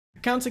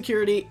Account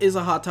security is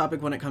a hot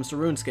topic when it comes to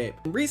RuneScape.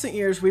 In recent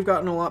years, we've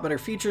gotten a lot better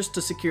features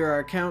to secure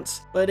our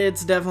accounts, but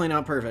it's definitely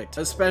not perfect,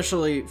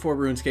 especially for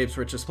RuneScape's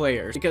richest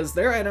players, because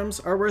their items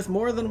are worth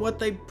more than what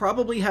they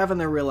probably have in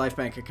their real-life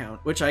bank account,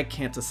 which I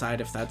can't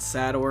decide if that's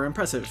sad or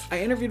impressive.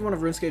 I interviewed one of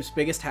RuneScape's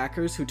biggest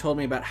hackers who told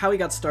me about how he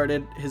got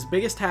started, his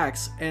biggest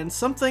hacks, and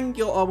something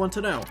you'll all want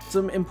to know.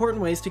 Some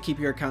important ways to keep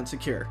your account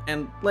secure.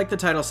 And like the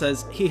title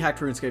says, he hacked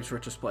RuneScape's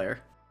richest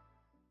player.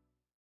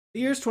 The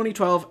year's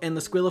 2012 and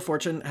the Squeal of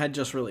Fortune had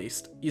just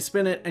released. You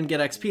spin it and get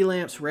XP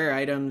lamps, rare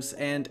items,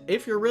 and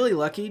if you're really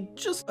lucky,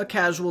 just a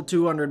casual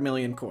 200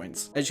 million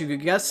coins. As you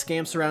could guess,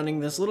 scams surrounding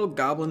this little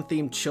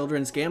goblin-themed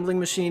children's gambling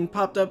machine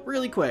popped up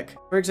really quick.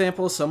 For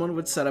example, someone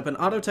would set up an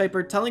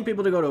auto-typer telling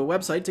people to go to a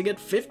website to get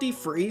 50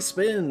 free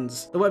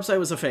spins. The website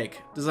was a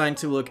fake, designed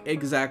to look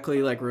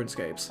exactly like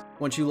RuneScape's.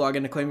 Once you log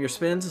in to claim your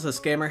spins, the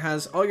scammer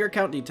has all your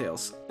account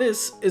details.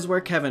 This is where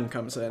Kevin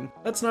comes in.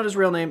 That's not his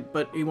real name,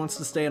 but he wants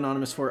to stay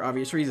anonymous for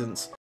obvious reasons.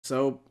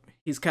 So,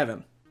 he's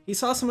Kevin. He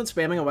saw someone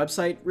spamming a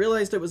website,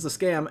 realized it was a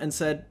scam, and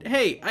said,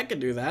 hey, I could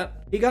do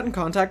that. He got in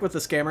contact with the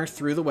scammer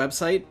through the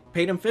website,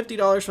 paid him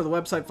 $50 for the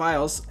website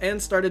files,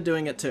 and started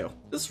doing it too.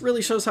 This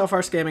really shows how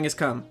far scamming has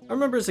come. I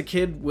remember as a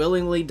kid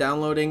willingly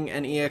downloading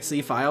an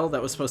exe file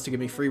that was supposed to give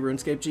me free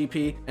RuneScape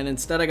GP, and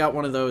instead I got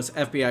one of those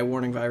FBI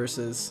warning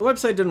viruses. The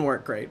website didn't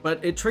work great,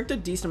 but it tricked a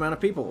decent amount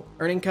of people,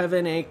 earning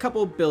Kevin a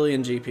couple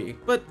billion GP.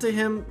 But to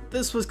him,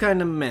 this was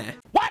kinda meh.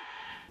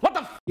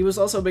 He was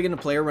also big into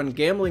player-run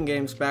gambling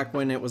games back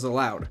when it was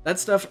allowed. That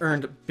stuff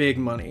earned big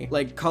money,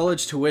 like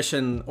college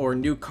tuition or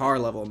new car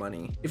level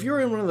money. If you were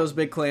in one of those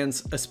big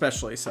clans,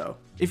 especially so.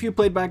 If you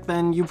played back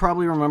then, you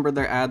probably remember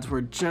their ads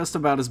were just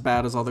about as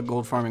bad as all the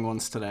gold farming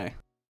ones today.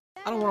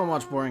 I don't want to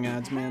watch boring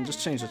ads, man,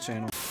 just change the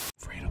channel.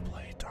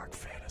 Free-to-play dark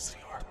fantasy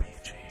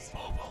RPG,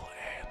 mobile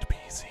and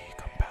PC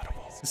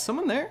compatible. Is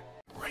someone there?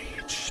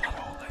 Raid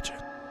Shadow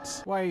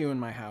Legends. Why are you in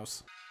my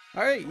house?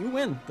 Alright, you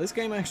win. This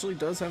game actually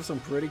does have some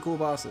pretty cool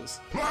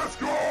bosses. Let's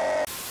go!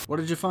 What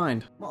did you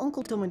find? My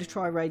uncle told me to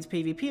try Raid's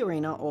PvP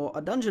arena or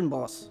a dungeon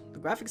boss. The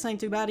graphics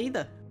ain't too bad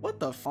either. What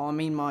the f- I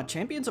mean, my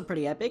champions are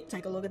pretty epic.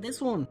 Take a look at this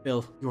one.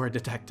 Bill, you're a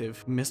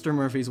detective. Mr.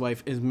 Murphy's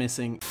wife is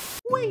missing.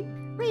 Wait,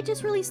 Raid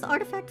just released the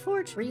Artifact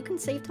Forge, where you can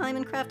save time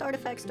and craft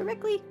artifacts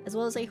directly, as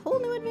well as a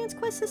whole new advanced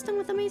quest system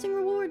with amazing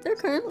rewards. They're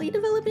currently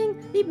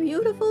developing the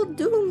beautiful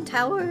Doom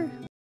Tower.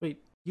 Wait,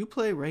 you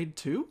play Raid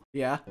 2?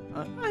 Yeah.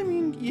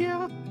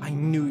 Yeah. I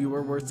knew you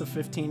were worth the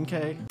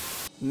 15k.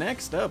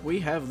 Next up, we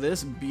have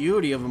this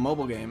beauty of a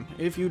mobile game.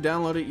 If you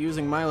download it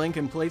using my link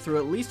and play through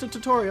at least a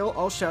tutorial,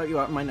 I'll shout you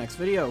out in my next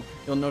video.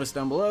 You'll notice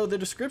down below, the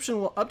description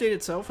will update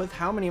itself with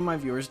how many of my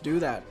viewers do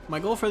that. My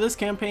goal for this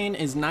campaign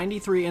is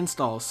 93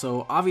 installs,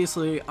 so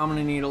obviously I'm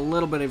gonna need a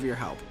little bit of your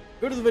help.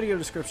 Go to the video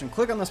description,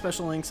 click on the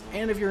special links,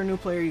 and if you're a new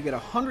player, you get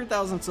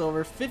 100,000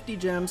 silver, 50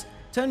 gems,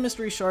 10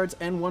 mystery shards,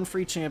 and 1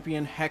 free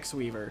champion,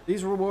 Hexweaver.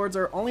 These rewards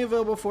are only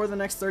available for the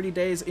next 30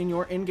 days in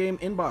your in-game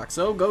inbox,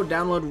 so go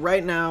download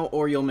right now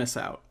or you'll miss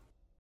out.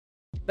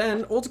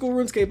 Then, Old School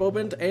RuneScape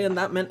opened, and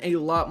that meant a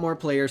lot more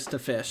players to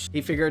fish.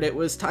 He figured it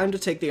was time to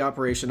take the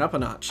operation up a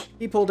notch.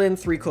 He pulled in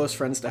 3 close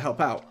friends to help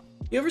out.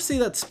 You ever see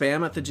that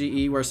spam at the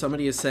GE where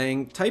somebody is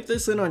saying, type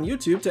this in on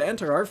YouTube to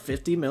enter our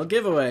 50 mil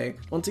giveaway?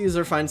 Once a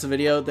user finds the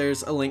video,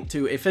 there's a link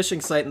to a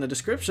phishing site in the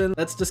description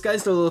that's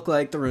disguised to look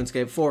like the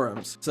RuneScape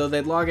forums. So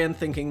they'd log in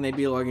thinking they'd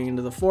be logging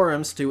into the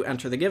forums to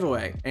enter the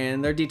giveaway,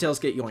 and their details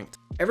get yoinked.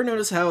 Ever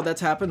notice how that's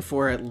happened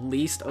for at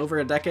least over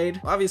a decade?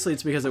 Obviously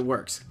it's because it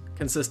works.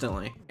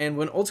 Consistently. And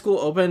when Old School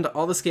opened,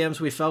 all the scams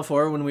we fell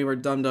for when we were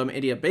dumb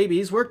idiot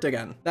babies worked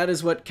again. That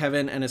is what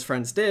Kevin and his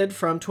friends did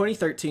from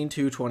 2013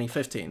 to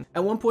 2015.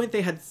 At one point,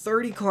 they had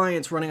 30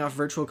 clients running off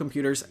virtual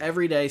computers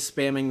every day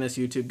spamming this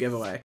YouTube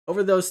giveaway.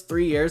 Over those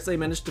 3 years, they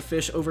managed to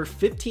fish over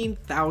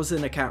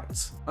 15,000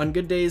 accounts. On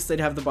good days, they'd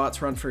have the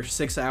bots run for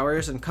 6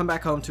 hours and come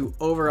back home to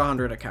over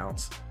 100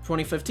 accounts.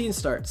 2015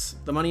 starts.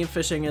 The money in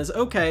fishing is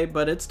okay,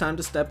 but it's time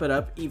to step it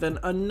up even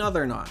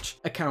another notch.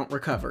 Account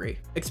recovery.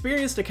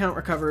 Experienced account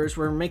recoverers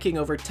were making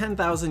over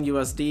 10,000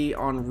 USD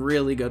on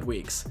really good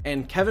weeks,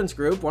 and Kevin's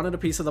group wanted a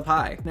piece of the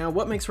pie. Now,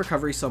 what makes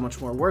recovery so much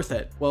more worth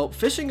it? Well,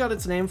 fishing got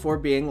its name for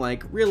being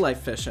like real-life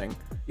fishing.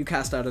 You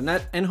cast out a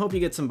net and hope you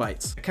get some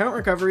bites. Account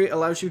recovery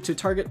allows you to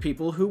target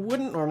people who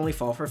wouldn't normally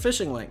fall for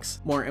phishing links.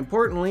 More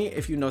importantly,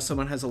 if you know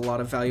someone has a lot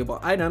of valuable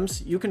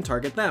items, you can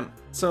target them.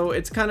 So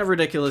it's kind of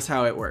ridiculous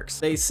how it works.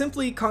 They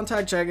simply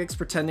contact Jagex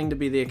pretending to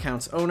be the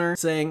account's owner,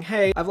 saying,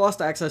 hey, I've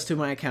lost access to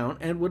my account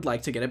and would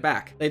like to get it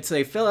back. They'd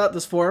say, fill out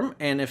this form,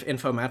 and if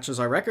info matches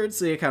our records,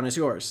 the account is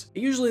yours.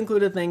 It usually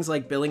included things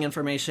like billing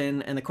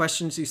information and the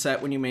questions you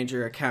set when you made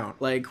your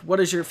account, like, what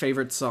is your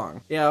favorite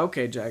song? Yeah,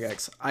 okay,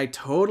 Jagex. I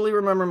totally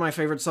remember my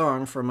favorite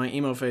song from my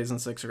emo phase in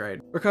 6th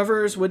grade.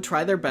 Recoverers would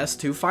try their best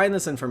to find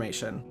this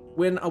information.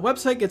 When a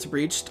website gets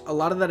breached, a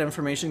lot of that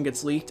information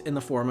gets leaked in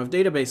the form of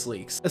database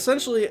leaks.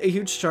 Essentially, a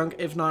huge chunk,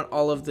 if not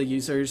all of the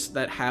users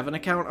that have an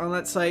account on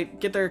that site,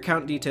 get their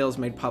account details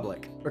made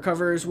public.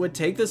 Recoverers would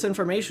take this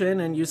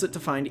information and use it to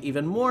find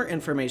even more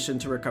information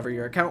to recover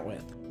your account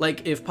with.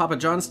 Like if Papa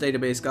John's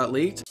database got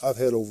leaked, I've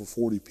had over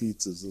 40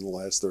 pizzas in the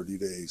last 30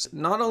 days.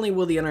 Not only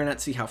will the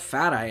internet see how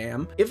fat I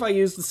am, if I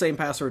use the same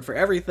password for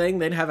everything,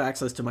 they'd have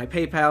access to my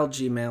PayPal,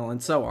 Gmail,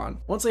 and so on.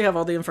 Once they have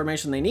all the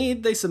information they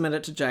need, they submit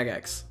it to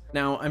Jagex.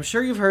 Now, I'm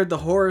sure you've heard the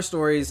horror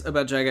stories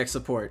about Jagex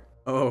support.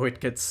 Oh, it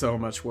gets so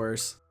much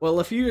worse.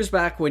 Well, a few years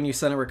back when you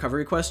sent a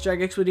recovery request,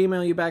 Jagex would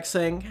email you back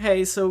saying,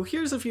 hey, so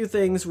here's a few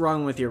things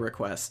wrong with your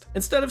request.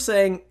 Instead of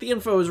saying, the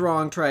info is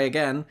wrong, try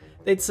again,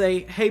 they'd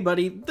say, hey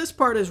buddy, this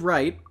part is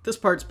right, this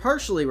part's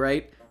partially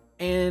right,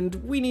 and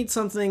we need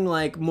something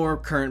like more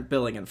current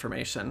billing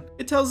information.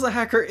 It tells the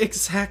hacker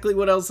exactly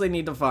what else they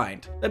need to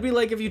find. That'd be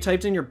like if you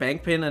typed in your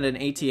bank PIN at an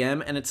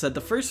ATM and it said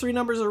the first 3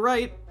 numbers are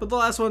right, but the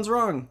last one's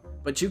wrong.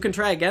 But you can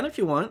try again if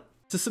you want.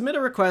 To submit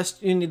a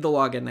request, you need the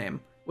login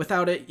name.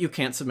 Without it, you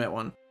can't submit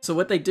one. So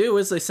what they do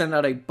is they send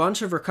out a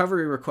bunch of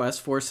recovery requests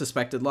for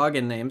suspected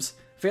login names,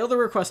 fail the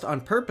request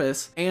on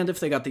purpose, and if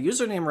they got the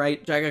username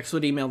right, Jagex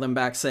would email them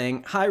back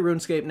saying, hi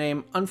RuneScape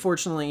name,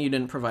 unfortunately you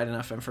didn't provide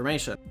enough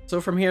information. So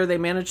from here, they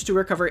managed to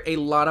recover a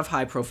lot of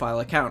high-profile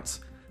accounts.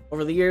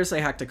 Over the years,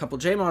 they hacked a couple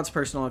JMod's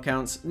personal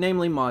accounts,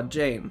 namely Mod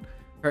Jane.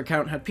 Her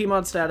account had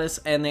PMod status,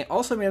 and they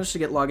also managed to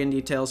get login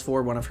details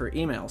for one of her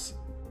emails.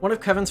 One of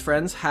Kevin's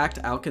friends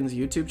hacked Alkin's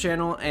YouTube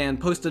channel and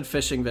posted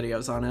phishing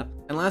videos on it.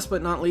 And last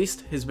but not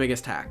least, his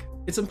biggest hack.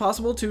 It's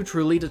impossible to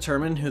truly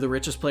determine who the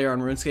richest player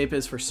on RuneScape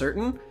is for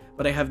certain,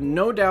 but I have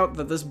no doubt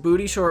that this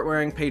booty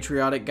short-wearing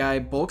patriotic guy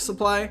Bulk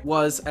Supply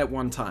was at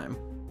one time.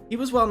 He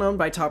was well known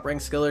by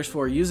top-ranked skillers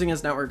for using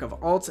his network of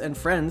alts and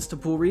friends to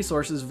pool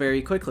resources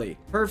very quickly.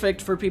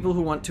 Perfect for people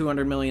who want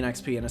 200 million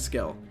XP in a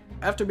skill.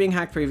 After being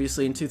hacked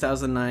previously in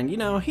 2009, you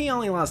know, he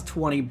only lost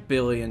 20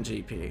 billion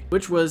GP,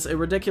 which was a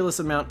ridiculous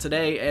amount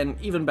today and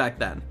even back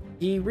then.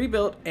 He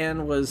rebuilt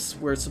and was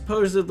worth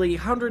supposedly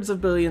hundreds of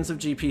billions of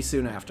GP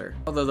soon after,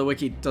 although the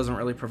wiki doesn't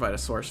really provide a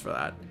source for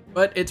that.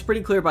 But it's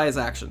pretty clear by his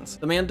actions.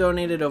 The man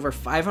donated over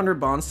 500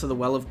 bonds to the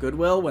Well of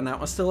Goodwill when that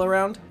was still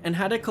around, and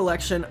had a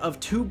collection of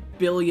 2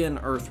 billion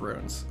Earth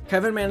runes.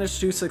 Kevin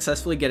managed to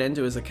successfully get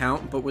into his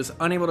account, but was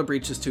unable to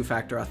breach his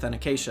 2-factor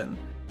authentication.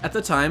 At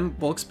the time,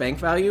 Bulk's bank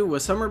value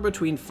was somewhere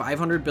between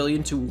 500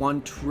 billion to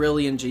 1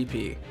 trillion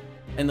GP.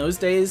 In those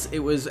days, it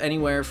was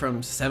anywhere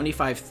from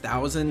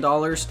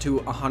 $75,000 to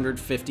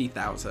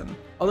 $150,000.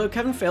 Although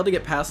Kevin failed to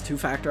get past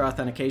 2-factor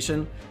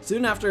authentication,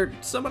 soon after,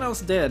 someone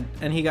else did,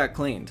 and he got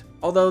cleaned.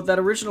 Although that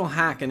original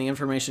hack and the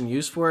information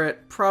used for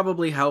it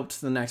probably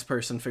helped the next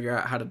person figure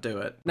out how to do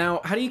it.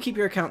 Now, how do you keep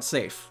your account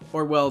safe?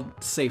 Or, well,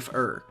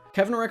 safer?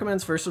 Kevin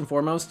recommends first and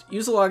foremost,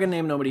 use a login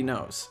name nobody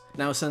knows.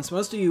 Now, since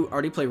most of you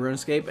already play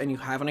RuneScape and you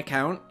have an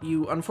account,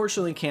 you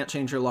unfortunately can't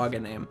change your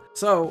login name.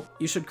 So,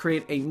 you should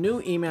create a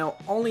new email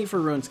only for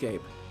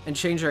RuneScape, and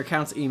change your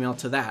account's email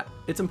to that.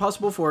 It's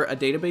impossible for a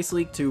database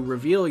leak to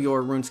reveal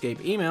your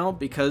RuneScape email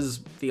because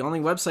the only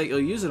website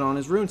you'll use it on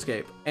is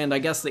RuneScape, and I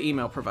guess the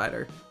email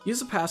provider.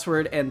 Use a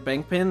password and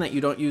bank PIN that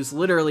you don't use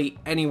literally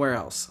anywhere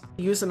else.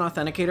 Use an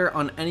authenticator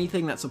on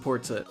anything that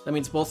supports it. That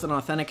means both an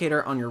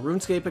authenticator on your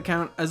RuneScape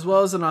account as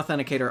well as an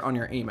authenticator on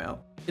your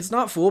email. It's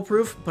not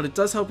foolproof, but it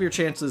does help your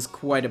chances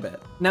quite a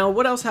bit. Now,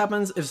 what else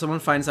happens if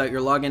someone finds out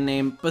your login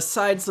name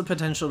besides the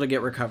potential to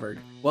get recovered?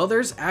 Well,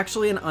 there's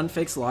actually an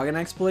unfixed login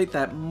exploit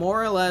that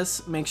more or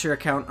less makes your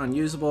account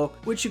unusable,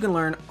 which you can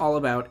learn all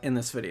about in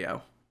this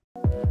video.